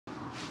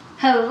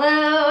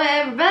Hello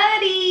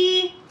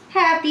everybody!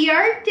 Happy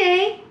Art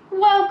Day!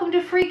 Welcome to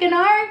Freaking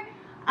Art.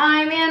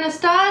 I'm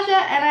Anastasia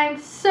and I'm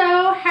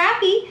so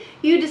happy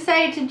you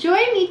decided to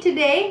join me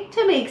today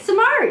to make some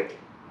art.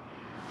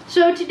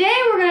 So today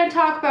we're going to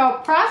talk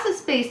about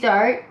process-based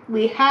art.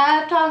 We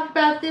have talked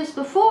about this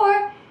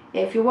before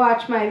if you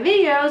watch my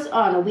videos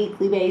on a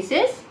weekly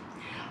basis.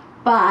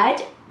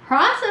 But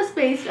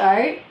process-based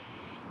art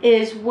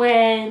is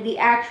when the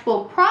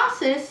actual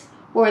process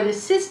or the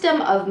system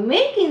of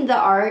making the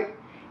art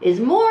is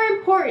more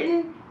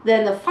important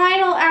than the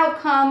final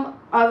outcome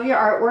of your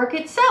artwork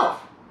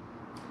itself.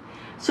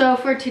 So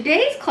for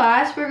today's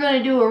class, we're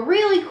going to do a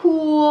really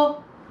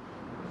cool,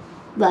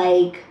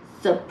 like,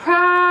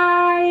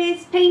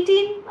 surprise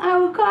painting, I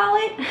would call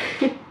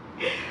it,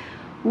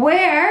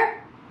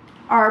 where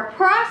our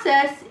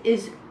process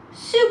is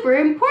super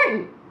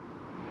important.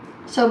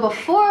 So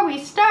before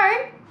we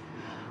start,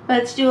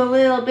 let's do a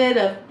little bit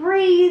of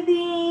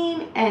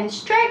breathing and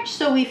stretch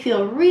so we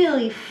feel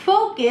really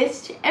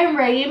focused and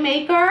ready to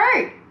make our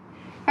art.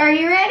 Are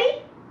you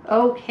ready?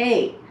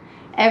 Okay.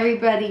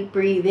 Everybody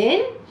breathe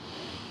in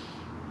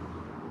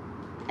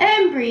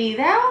and breathe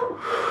out.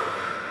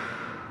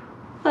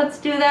 Let's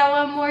do that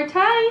one more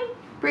time.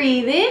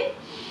 Breathe in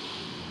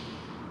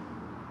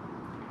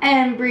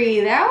and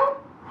breathe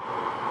out.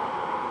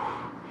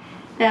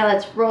 Now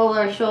let's roll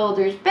our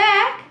shoulders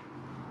back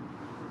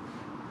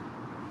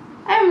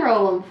and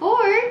roll them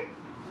forward.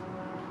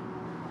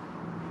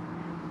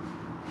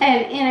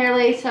 And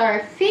interlace our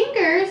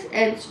fingers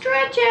and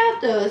stretch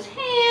out those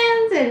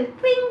hands and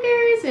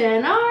fingers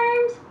and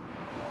arms.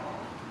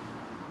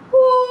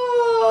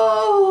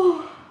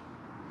 Whoa!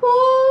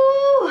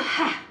 Whoa!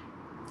 Ha.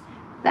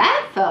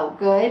 That felt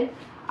good.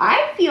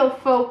 I feel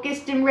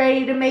focused and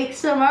ready to make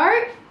some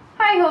art.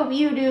 I hope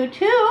you do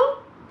too.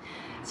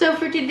 So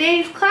for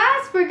today's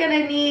class, we're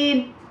gonna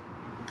need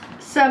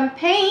some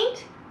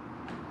paint.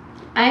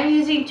 I'm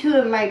using two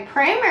of my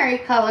primary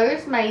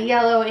colors, my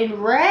yellow and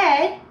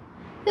red.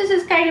 This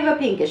is kind of a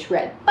pinkish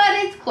red, but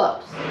it's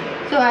close.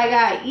 So I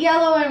got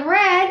yellow and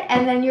red,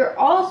 and then you're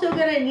also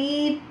gonna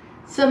need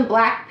some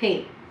black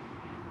paint.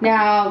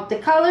 Now, the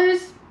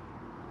colors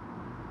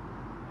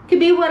could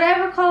be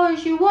whatever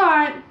colors you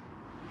want,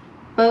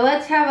 but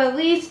let's have at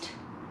least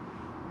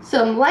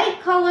some light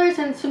colors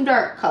and some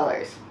dark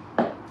colors.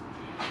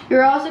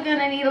 You're also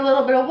gonna need a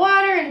little bit of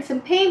water and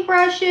some paint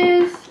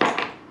brushes,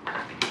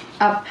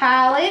 a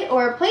palette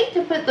or a plate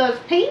to put those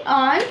paint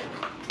on,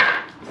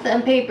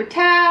 some paper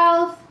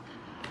towels,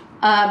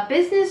 a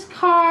business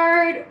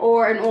card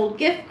or an old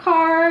gift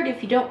card.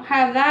 If you don't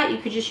have that, you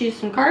could just use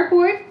some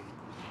cardboard,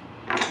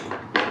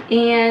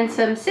 and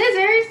some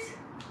scissors,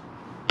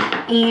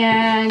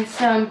 and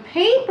some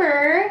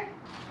paper,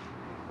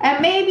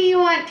 and maybe you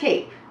want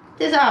tape.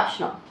 This is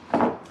optional.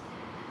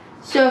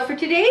 So for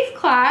today's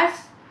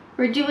class,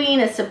 we're doing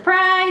a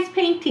surprise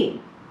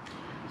painting.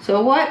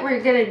 So what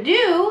we're going to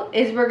do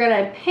is we're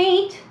going to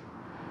paint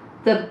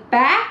the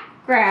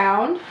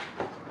background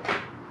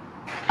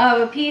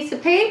of a piece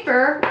of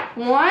paper,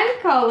 one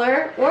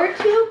color or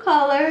two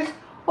colors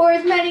or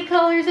as many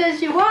colors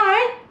as you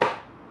want,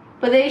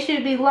 but they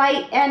should be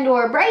light and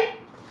or bright.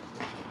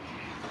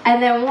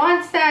 And then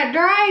once that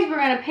dries, we're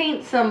going to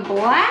paint some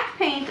black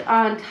paint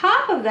on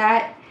top of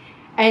that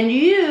and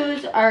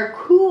use our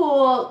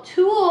cool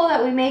tool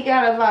that we make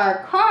out of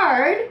our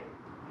card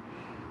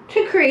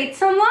to create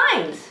some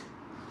lines.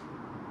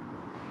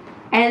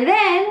 And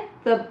then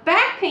the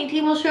back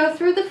painting will show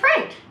through the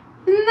front.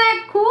 Isn't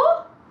that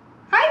cool?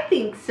 I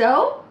think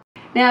so.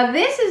 Now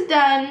this is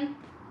done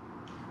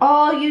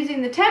all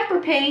using the tempera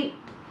paint.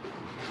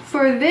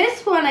 For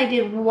this one I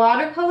did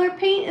watercolor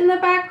paint in the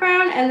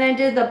background and then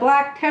did the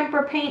black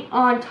tempera paint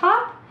on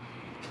top.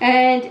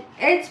 And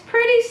it's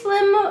pretty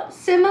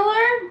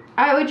similar.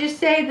 I would just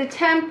say the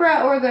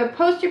tempera or the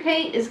poster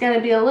paint is going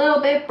to be a little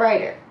bit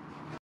brighter.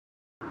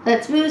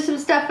 Let's move some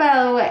stuff out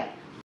of the way.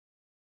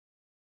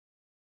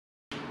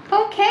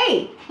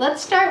 Okay,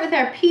 let's start with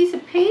our piece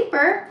of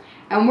paper,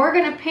 and we're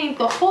going to paint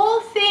the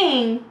whole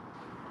thing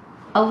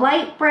a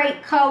light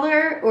bright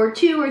color or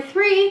two or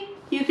three.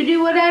 You can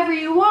do whatever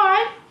you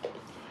want.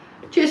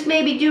 Just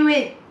maybe do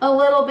it a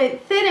little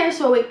bit thinner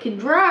so it can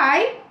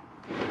dry.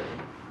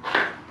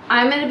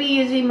 I'm going to be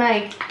using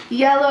my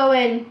yellow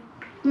and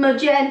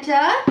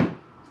magenta.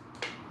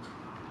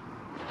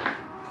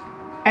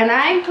 And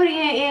I'm putting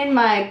it in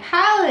my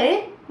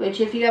palette, which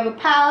if you have a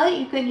palette,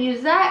 you could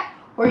use that.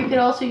 Or you could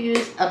also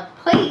use a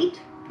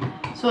plate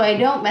so I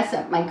don't mess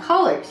up my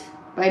colors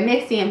by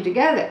mixing them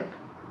together.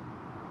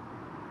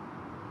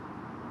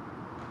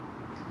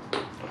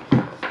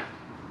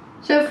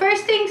 So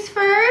first things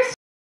first,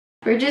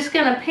 we're just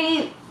going to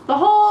paint the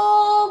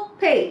whole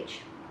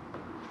page.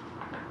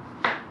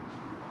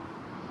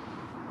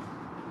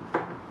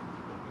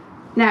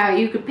 Now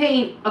you could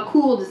paint a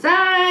cool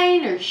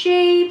design or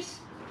shapes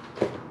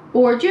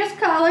or just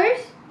colors.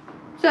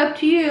 It's up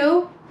to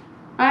you.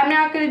 I'm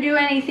not going to do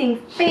anything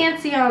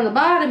fancy on the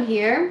bottom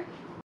here.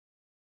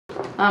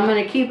 I'm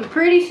going to keep it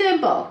pretty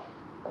simple,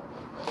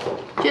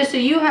 just so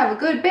you have a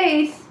good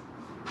base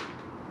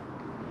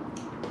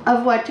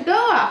of what to go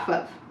off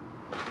of.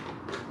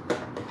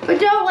 But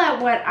don't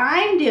let what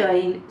I'm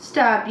doing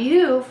stop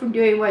you from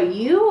doing what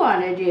you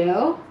want to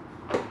do.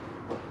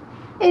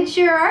 It's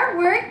your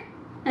artwork,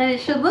 and it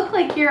should look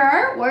like your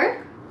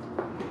artwork.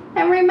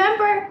 And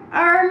remember,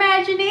 our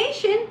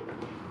imagination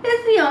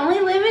is the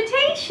only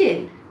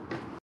limitation.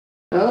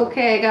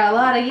 Okay, I got a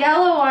lot of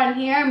yellow on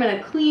here. I'm going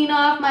to clean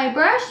off my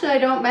brush so I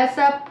don't mess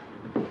up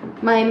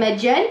my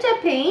magenta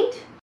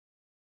paint.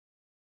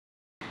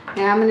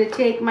 Now I'm going to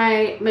take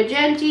my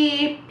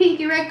magenta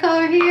pinky red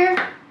color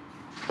here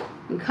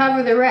and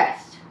cover the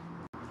rest.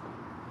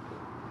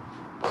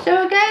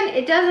 So again,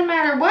 it doesn't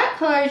matter what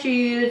colors you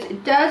use.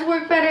 It does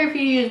work better if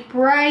you use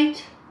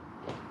bright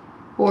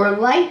or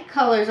light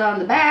colors on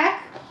the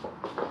back.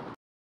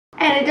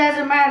 And it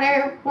doesn't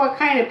matter what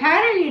kind of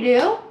pattern you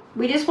do.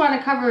 We just want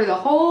to cover the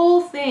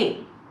whole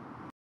thing.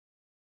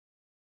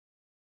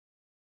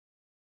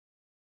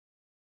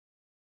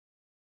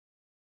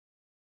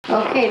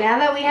 Okay, now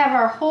that we have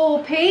our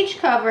whole page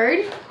covered,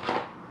 you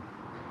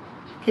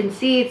can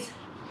see it's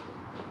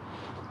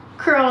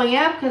curling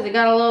up because it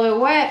got a little bit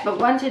wet, but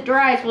once it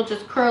dries, we'll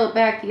just curl it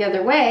back the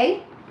other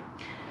way.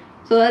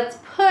 So let's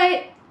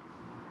put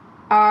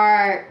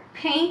our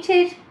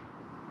painted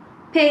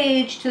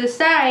page to the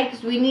side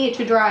because we need it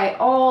to dry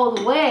all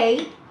the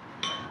way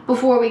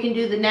before we can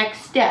do the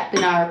next step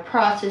in our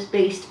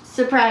process-based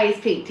surprise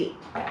painting.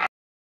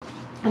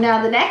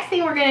 Now the next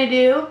thing we're going to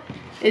do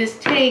is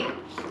take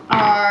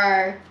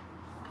our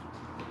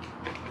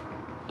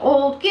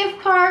old gift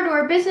card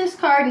or business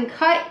card and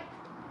cut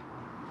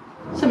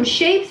some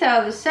shapes out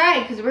of the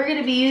side because we're going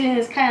to be using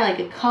this kind of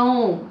like a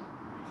comb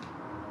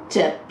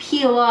to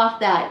peel off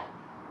that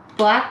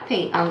black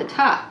paint on the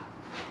top.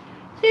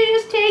 So you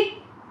just take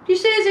your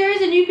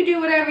scissors and you can do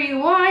whatever you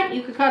want.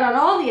 You could cut on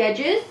all the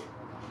edges.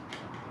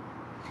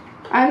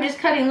 I'm just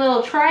cutting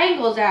little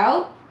triangles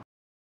out.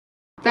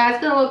 That's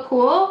going to look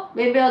cool.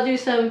 Maybe I'll do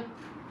some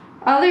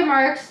other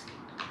marks,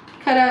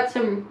 cut out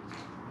some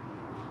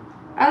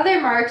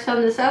other marks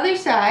on this other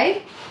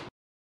side.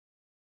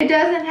 It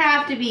doesn't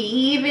have to be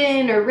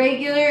even or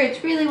regular.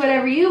 It's really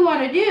whatever you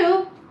want to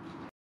do.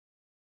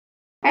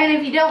 And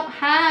if you don't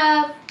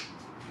have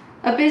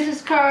a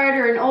business card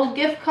or an old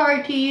gift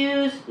card to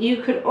use,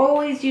 you could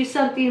always use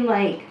something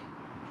like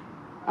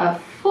a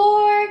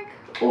fork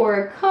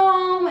or a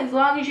comb, as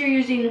long as you're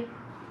using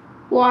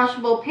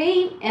washable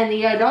paint and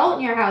the adult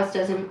in your house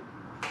doesn't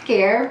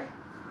care.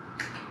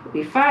 It'll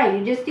be fine.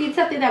 You just need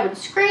something that would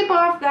scrape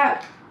off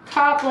that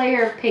top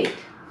layer of paint.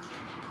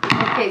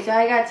 Okay, so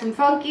I got some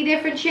funky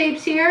different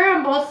shapes here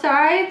on both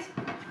sides.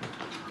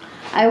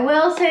 I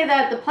will say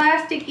that the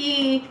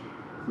plasticky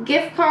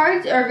gift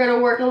cards are going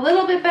to work a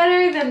little bit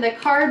better than the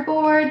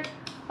cardboard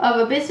of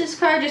a business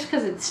card just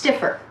because it's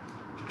stiffer.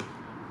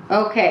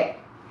 Okay.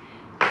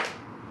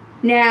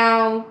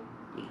 Now,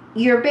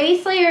 your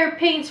base layer of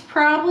paint's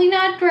probably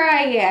not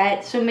dry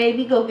yet, so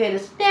maybe go get a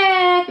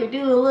snack or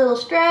do a little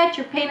stretch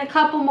or paint a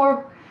couple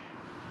more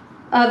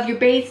of your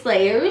base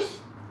layers.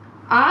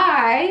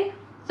 I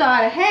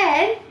thought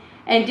ahead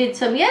and did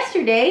some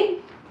yesterday,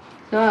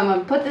 so I'm going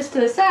to put this to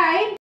the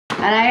side,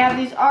 and I have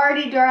these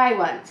already dry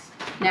ones.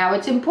 Now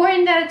it's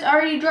important that it's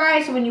already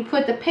dry, so when you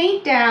put the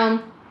paint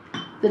down,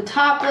 the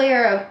top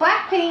layer of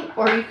black paint,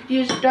 or you could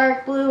use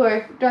dark blue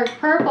or dark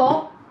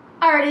purple,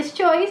 artist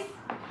choice,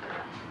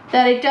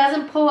 that it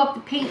doesn't pull up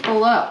the paint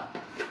below.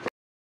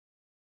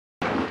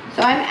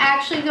 So I'm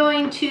actually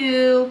going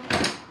to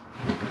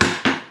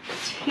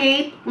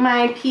tape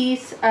my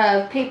piece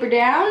of paper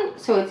down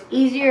so it's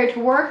easier to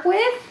work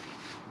with.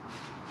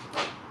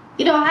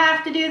 You don't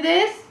have to do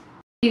this.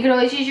 You can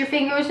always use your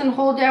fingers and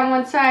hold down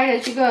one side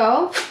as you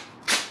go.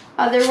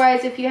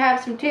 Otherwise, if you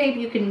have some tape,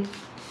 you can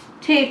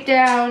tape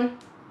down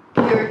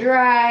your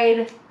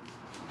dried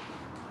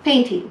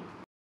painting,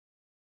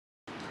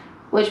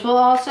 which will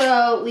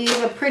also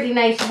leave a pretty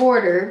nice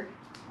border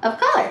of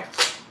color.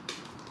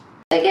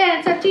 Again,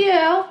 it's up to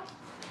you.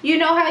 You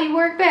know how you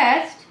work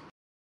best.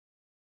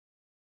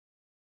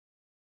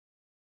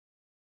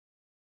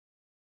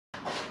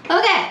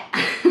 Okay.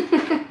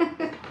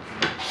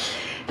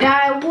 Now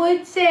I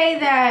would say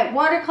that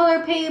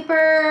watercolor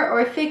paper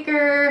or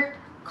thicker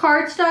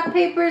cardstock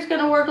paper is going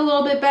to work a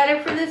little bit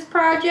better for this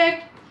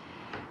project,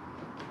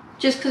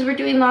 just because we're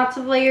doing lots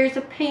of layers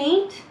of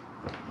paint.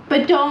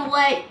 But don't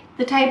let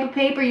the type of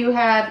paper you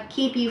have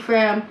keep you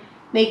from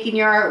making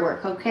your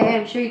artwork, okay?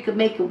 I'm sure you could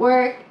make it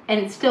work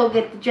and still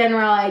get the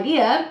general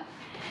idea.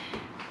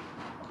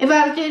 If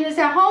I was doing this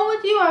at home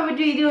with you, I would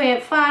be doing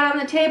it flat on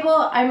the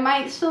table. I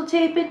might still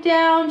tape it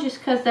down just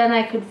because then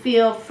I could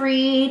feel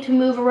free to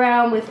move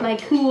around with my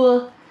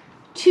cool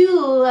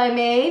tool I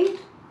made.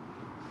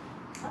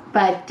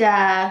 But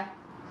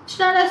it's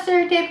not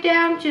necessary to tape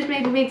down, just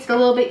maybe makes it a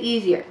little bit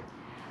easier.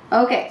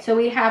 Okay, so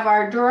we have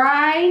our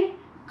dried,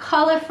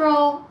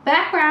 colorful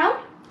background.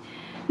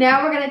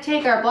 Now we're going to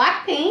take our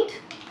black paint,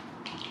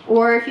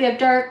 or if you have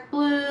dark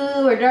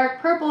blue or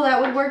dark purple,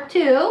 that would work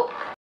too,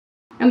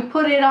 and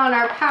put it on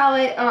our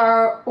palette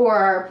or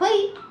our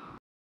plate.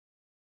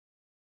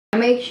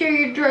 Make sure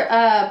your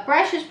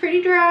brush is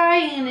pretty dry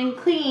and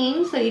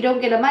clean so you don't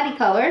get a muddy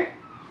color.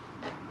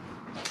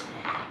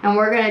 And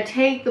we're going to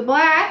take the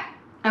black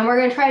and we're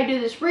going to try to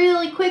do this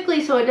really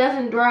quickly so it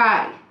doesn't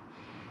dry.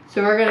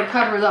 So we're going to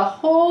cover the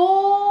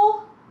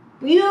whole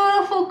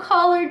beautiful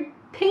colored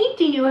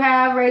painting you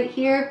have right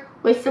here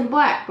with some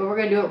black, but we're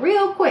going to do it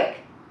real quick.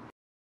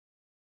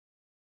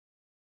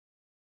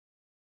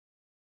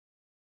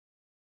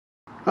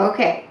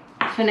 Okay,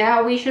 so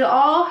now we should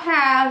all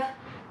have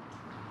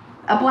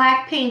a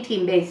black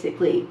painting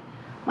basically.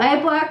 My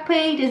black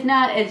paint is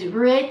not as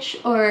rich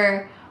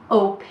or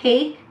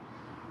opaque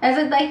as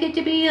I'd like it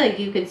to be. Like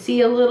you could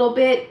see a little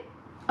bit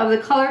of the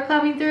color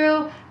coming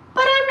through,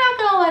 but I'm not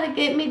going to let it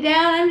get me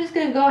down. I'm just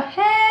going to go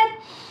ahead,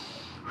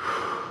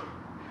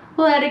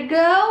 let it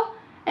go,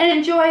 and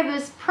enjoy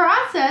this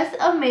process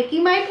of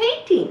making my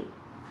painting.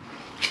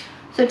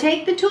 So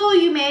take the tool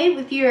you made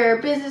with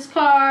your business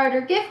card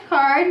or gift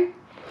card,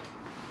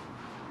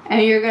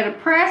 and you're going to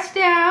press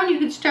down. You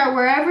can start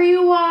wherever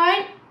you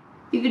want.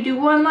 You could do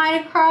one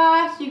line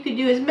across. You could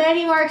do as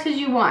many marks as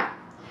you want.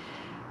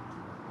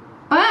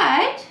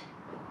 But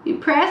you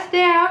press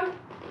down.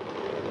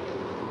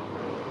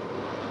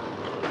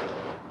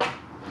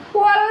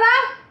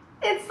 Voila!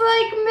 It's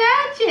like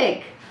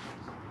magic.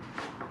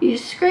 You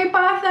scrape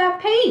off that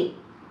paint.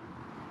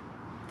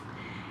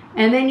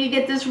 And then you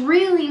get this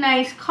really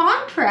nice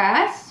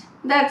contrast.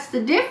 That's the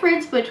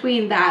difference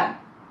between that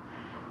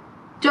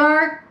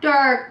dark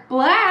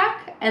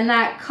black and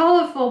that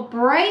colorful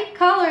bright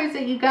colors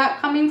that you got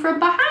coming from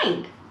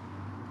behind.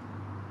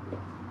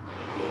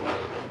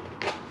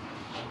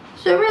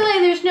 So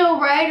really there's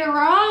no right or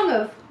wrong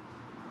of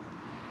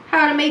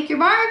how to make your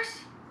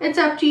marks. It's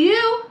up to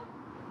you.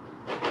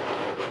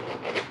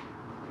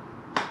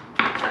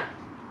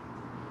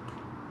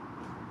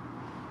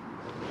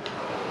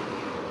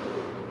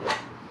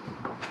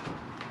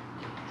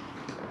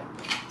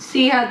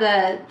 See how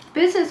the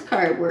business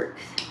card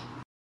works.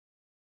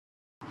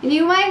 And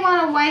you might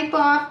want to wipe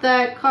off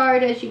that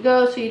card as you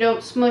go so you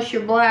don't smush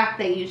your black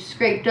that you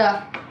scraped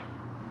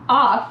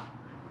off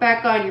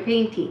back on your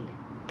painting.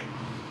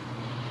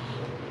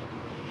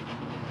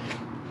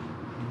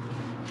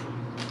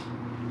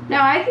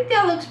 Now I think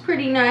that looks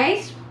pretty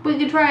nice. We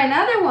could try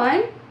another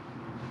one.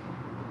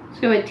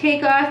 So I'm going to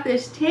take off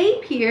this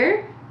tape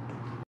here.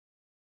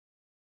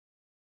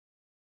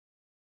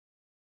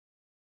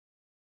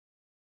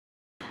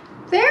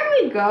 There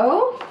we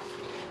go.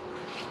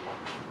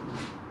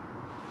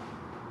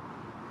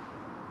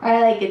 I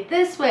like it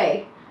this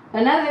way.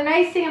 Another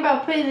nice thing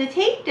about putting the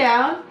tape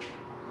down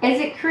is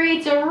it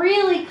creates a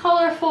really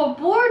colorful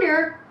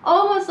border,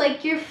 almost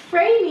like you're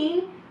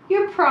framing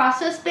your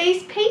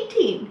process-based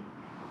painting.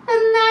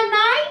 Isn't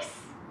that nice?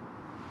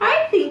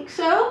 I think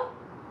so.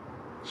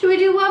 Should we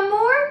do one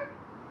more?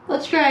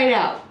 Let's try it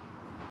out.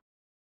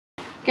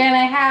 Again,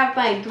 I have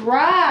my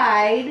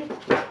dried,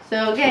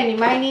 so again, you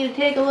might need to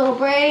take a little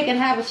break and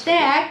have a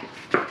snack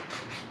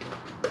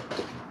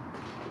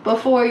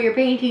before your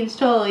painting's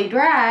totally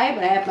dry,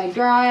 but I have my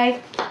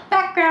dry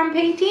background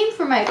painting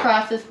for my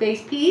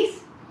process-based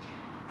piece.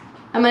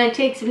 I'm going to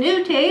take some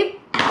new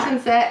tape,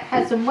 since that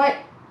has some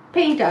wet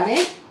paint on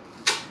it.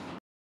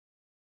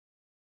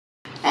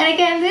 And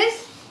again,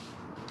 this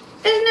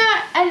is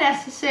not a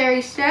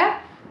necessary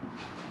step.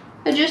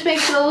 It just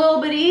makes it a little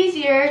bit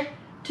easier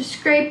to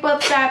scrape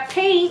up that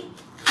paint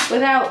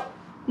without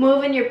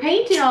moving your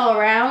painting all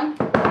around.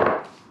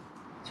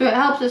 So it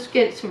helps us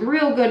get some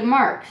real good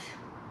marks.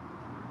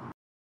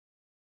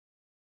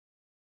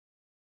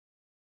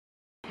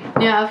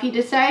 Now, if you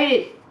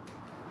decided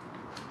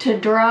to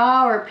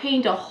draw or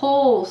paint a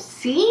whole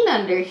scene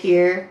under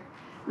here,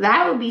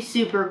 that would be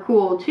super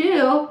cool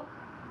too.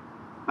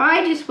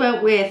 I just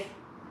went with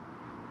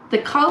the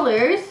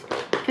colors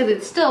because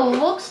it still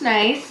looks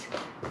nice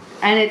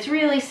and it's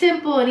really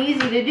simple and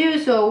easy to do,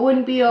 so it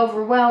wouldn't be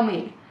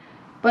overwhelming.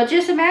 But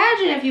just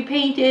imagine if you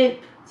painted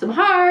some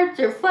hearts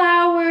or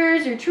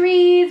flowers or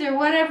trees or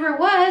whatever it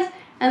was,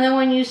 and then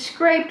when you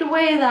scraped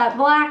away that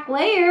black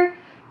layer,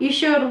 you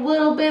showed a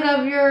little bit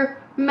of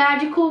your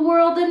magical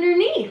world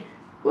underneath.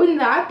 Wouldn't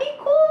that be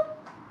cool?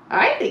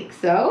 I think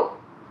so.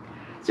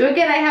 So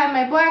again, I have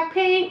my black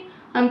paint.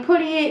 I'm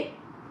putting it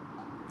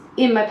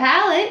in my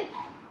palette.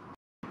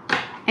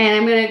 And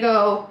I'm going to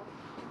go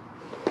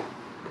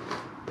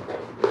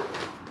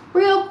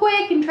real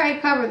quick and try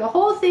to cover the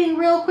whole thing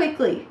real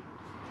quickly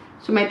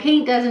so my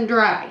paint doesn't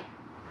dry.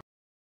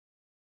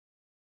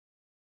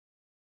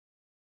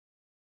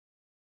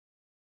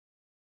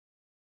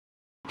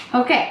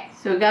 Okay,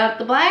 so we got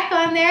the black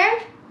on there.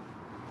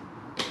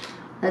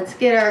 Let's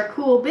get our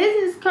cool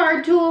business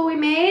card tool we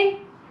made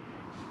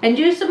and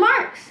do some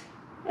marks.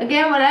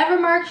 Again, whatever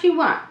marks you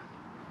want.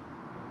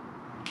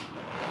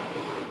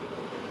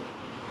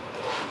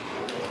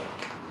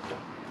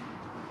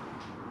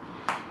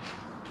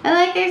 And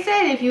like I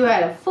said, if you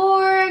had a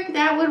fork,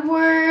 that would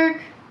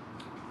work.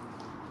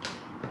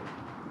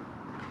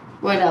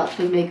 What else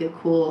would make it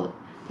cool?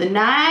 The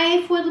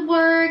knife would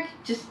work.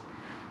 Just,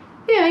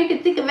 you know, you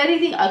could think of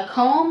anything. A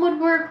comb would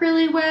work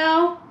really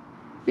well.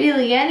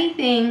 really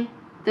anything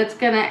that's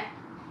gonna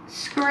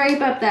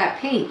scrape up that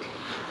paint.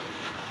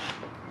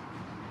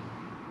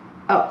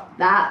 Oh,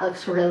 that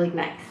looks really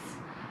nice.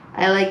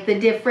 I like the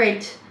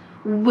different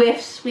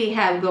whiffs we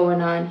have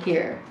going on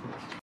here.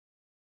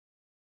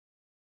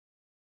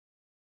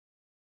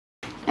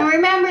 And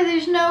remember,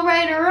 there's no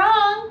right or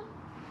wrong.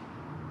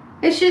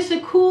 It's just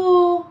a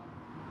cool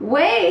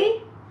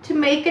way to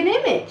make an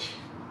image.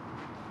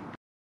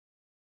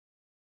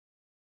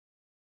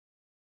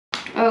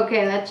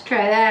 Okay, let's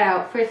try that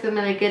out. First, I'm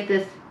gonna get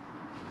this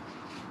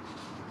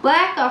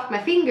black off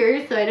my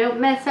fingers so I don't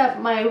mess up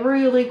my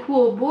really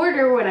cool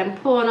border when I'm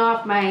pulling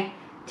off my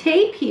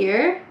tape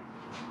here.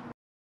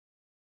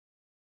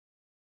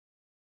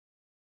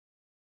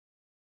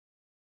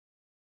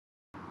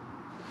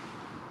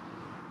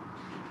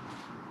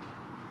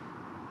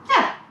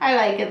 Yeah, I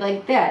like it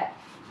like that.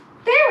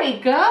 There we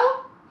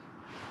go.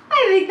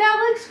 I think that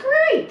looks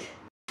great.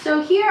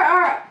 So here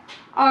are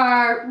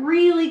our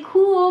really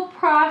cool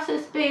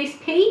process-based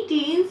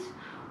paintings,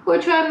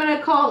 which I'm going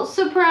to call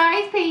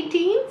surprise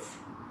paintings.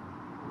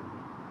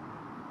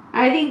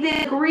 I think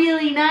they look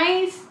really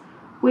nice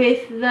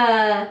with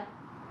the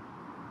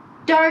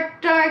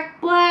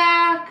dark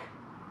black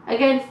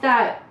against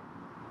that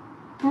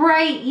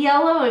bright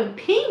yellow and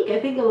pink. I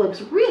think it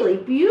looks really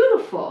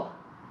beautiful.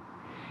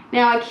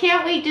 Now I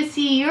can't wait to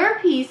see your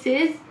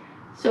pieces,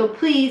 so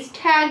please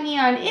tag me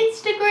on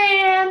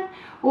Instagram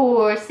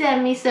or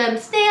send me some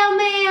snail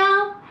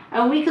mail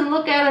and we can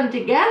look at them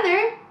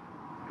together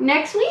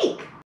next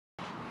week.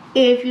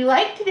 If you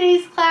like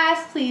today's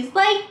class, please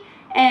like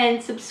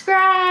and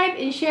subscribe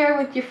and share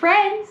with your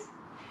friends.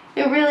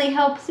 It really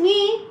helps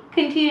me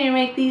continue to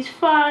make these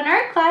fun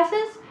art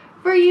classes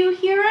for you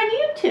here on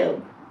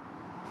YouTube.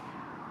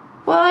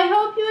 Well, I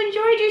hope you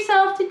enjoyed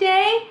yourself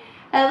today.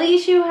 At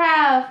least you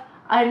have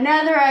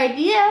another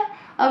idea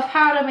of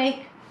how to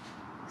make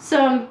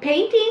some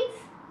paintings.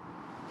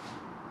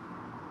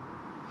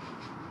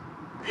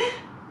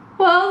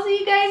 Well, I'll see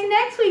you guys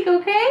next week,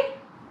 okay?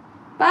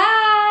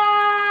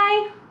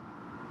 Bye!